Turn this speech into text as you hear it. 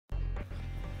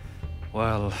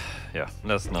Well, yeah,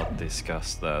 let's not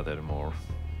discuss that anymore.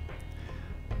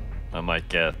 I might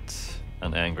get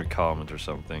an angry comment or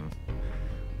something.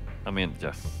 I mean,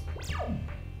 yeah.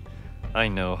 I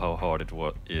know how hard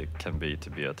it can be to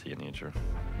be a teenager.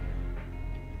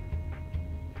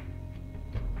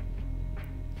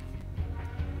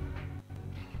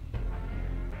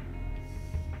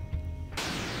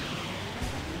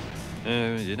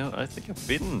 You know, I think I've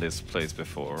been in this place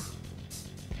before.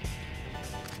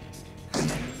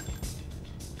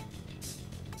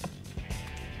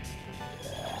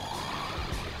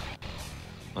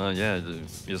 Yeah,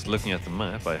 just looking at the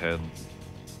map, I had,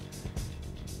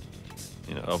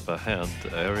 you know, up ahead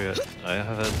the area. I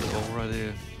had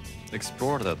already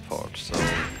explored that part, so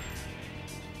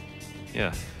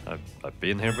yeah, I've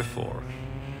been here before.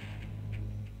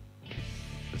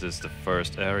 This is the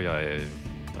first area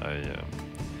I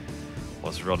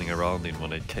was running around in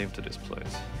when I came to this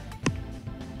place.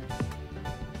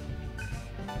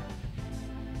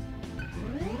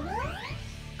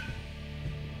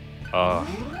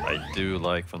 I do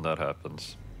like when that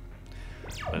happens.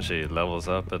 When she levels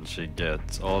up and she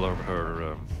gets all of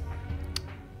her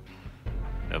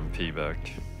MP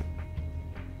back.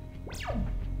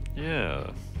 Yeah.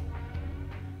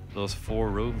 Those 4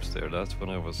 rooms there, that's when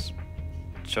I was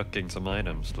chucking some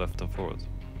items left and forth.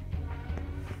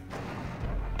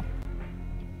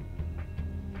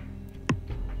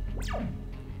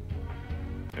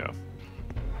 Yeah.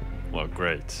 Well,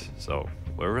 great. So,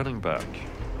 we're running back.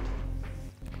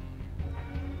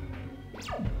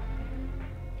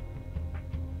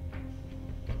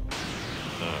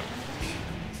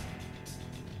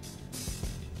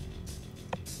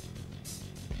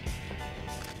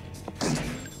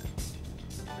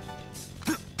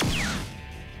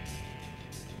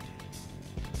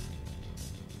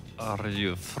 Are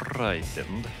you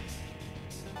frightened?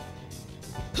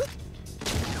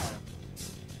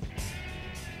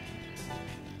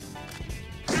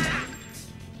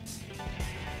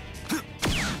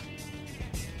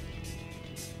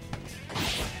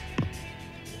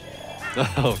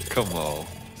 Oh, come on.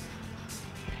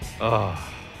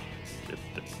 Oh.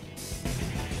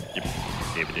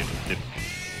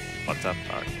 What's up,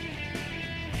 Mark?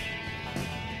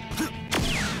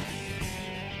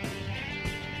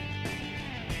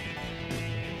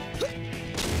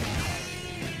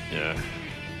 Yeah.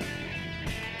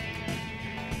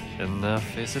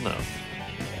 Enough is enough.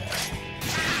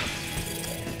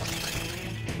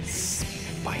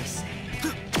 Spicy.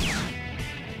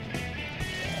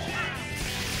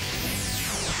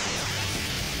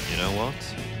 You know what?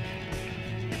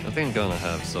 I think I'm gonna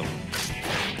have some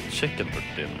chicken for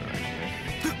dinner,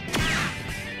 actually.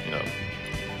 You know.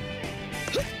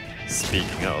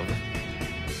 Speaking of.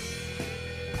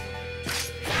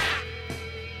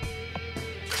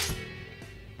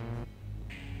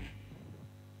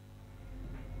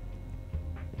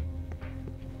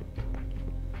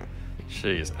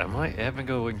 Jeez, am I ever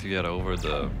going to get over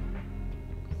the,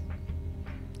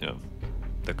 you know,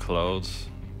 the clothes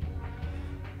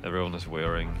everyone is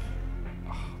wearing?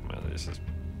 Oh man, this is...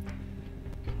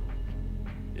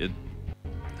 It...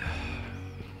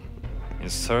 In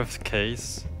Surf's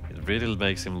case, it really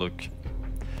makes him look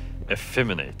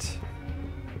effeminate.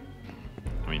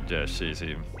 I mean, yeah, she's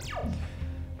him.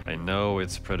 I know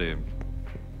it's pretty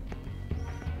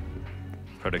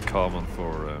common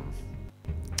for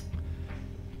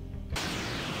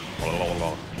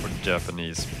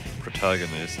Japanese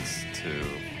protagonists to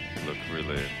look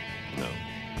really, you know,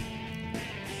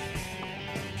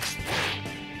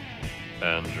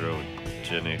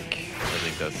 androgenic. I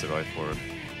think that's the right word.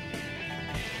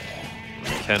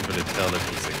 You can't really tell if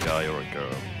he's a guy or a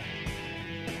girl,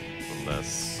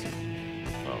 unless,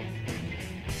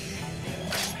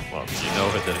 well, you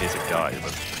know that he's a guy,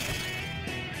 but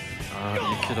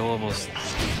you could almost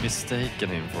mistaken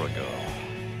him for a girl.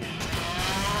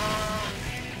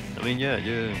 I mean, yeah,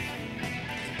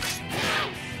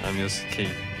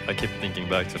 I keep thinking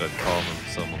back to that comment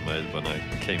someone made when I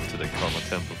came to the Karma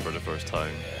Temple for the first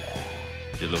time.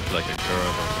 You look like a girl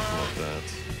or something like that.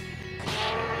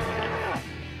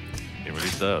 It really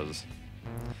does.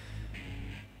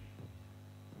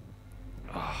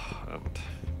 And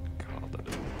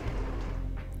God,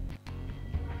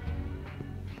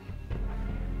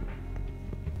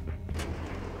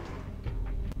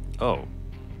 oh.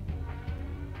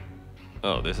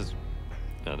 Oh, this is...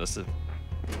 Yeah, this is...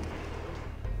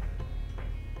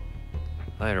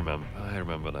 I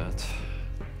remember that.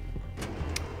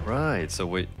 Right, so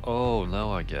wait... Oh, now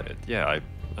I get it. Yeah, I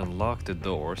unlocked the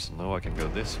door, so now I can go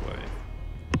this way.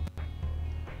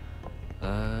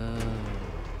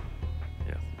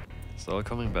 Yeah. It's all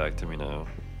coming back to me now.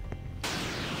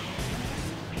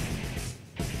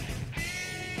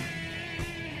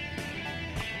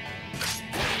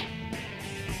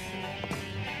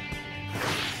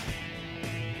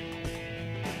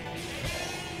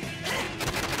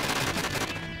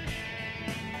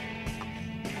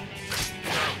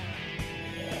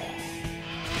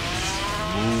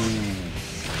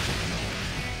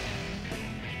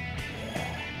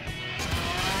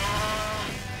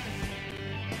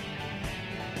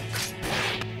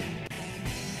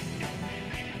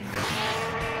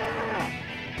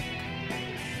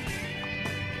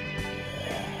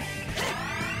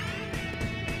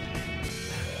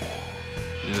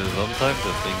 You know, sometimes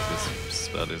I think this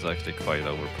spell is actually quite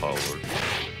overpowered.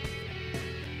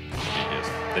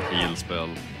 Just the heal spell,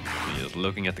 just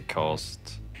looking at the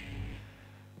cost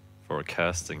for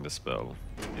casting the spell,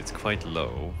 it's quite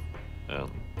low, and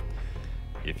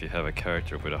if you have a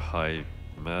character with a high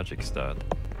magic stat,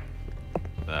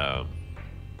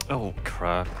 oh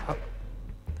crap,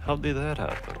 how did that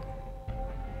happen?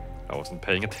 I wasn't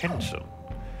paying attention.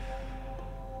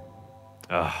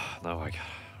 Now I gotta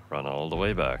run all the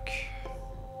way back.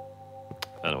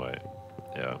 Anyway,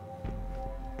 yeah.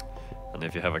 And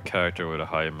if you have a character with a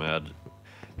high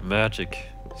magic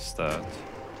stat,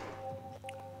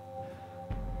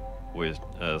 which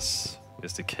as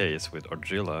is the case with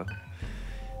Argilla,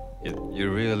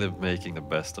 you're really making the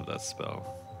best of that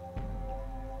spell.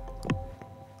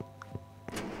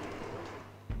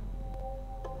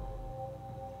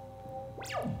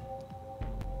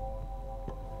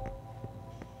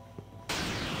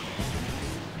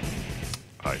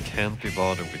 I can't be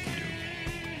bothered with you.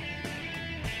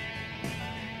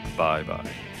 Bye bye.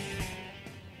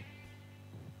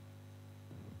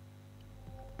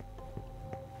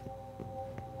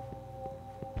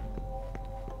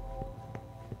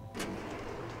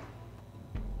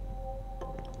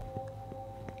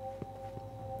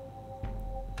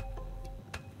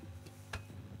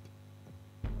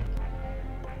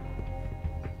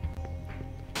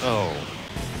 Oh,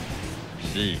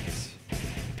 jeez.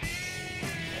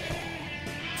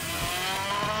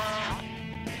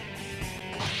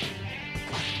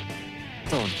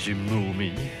 Don't you move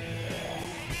me.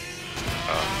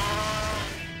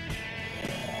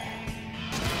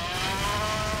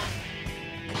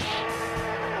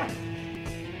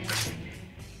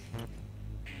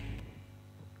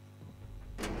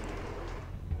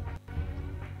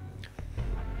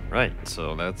 Right,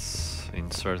 so let's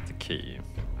insert the key.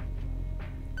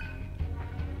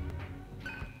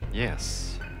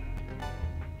 Yes.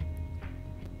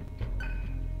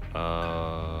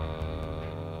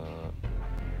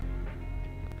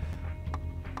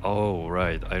 Oh,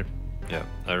 right. I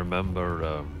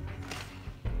remember.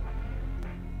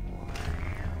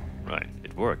 Right,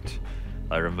 it worked.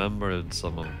 I remembered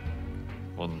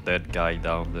one dead guy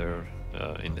down there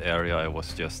in the area I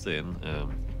was just in.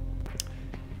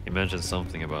 He mentioned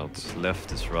something about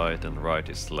left is right and right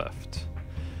is left.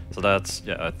 So that's,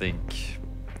 yeah, I think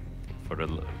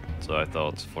so I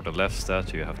thought for the left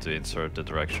statue you have to insert the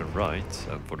direction right,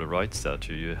 and for the right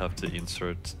statue you have to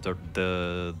insert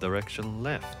the direction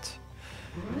left.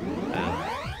 And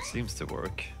it seems to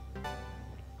work.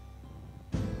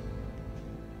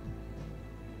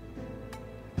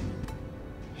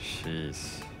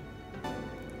 Jeez.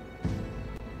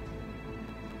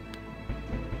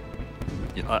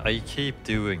 Yeah, I keep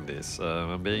doing this.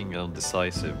 I'm being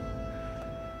undecisive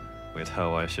with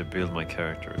how I should build my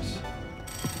characters.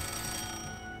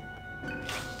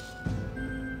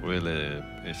 Really,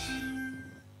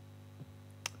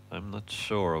 I'm not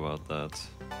sure about that.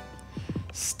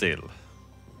 Still.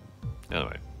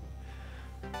 Anyway.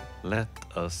 Let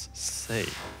us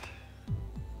save.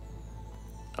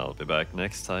 I'll be back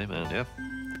next time, and yeah,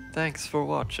 thanks for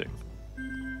watching.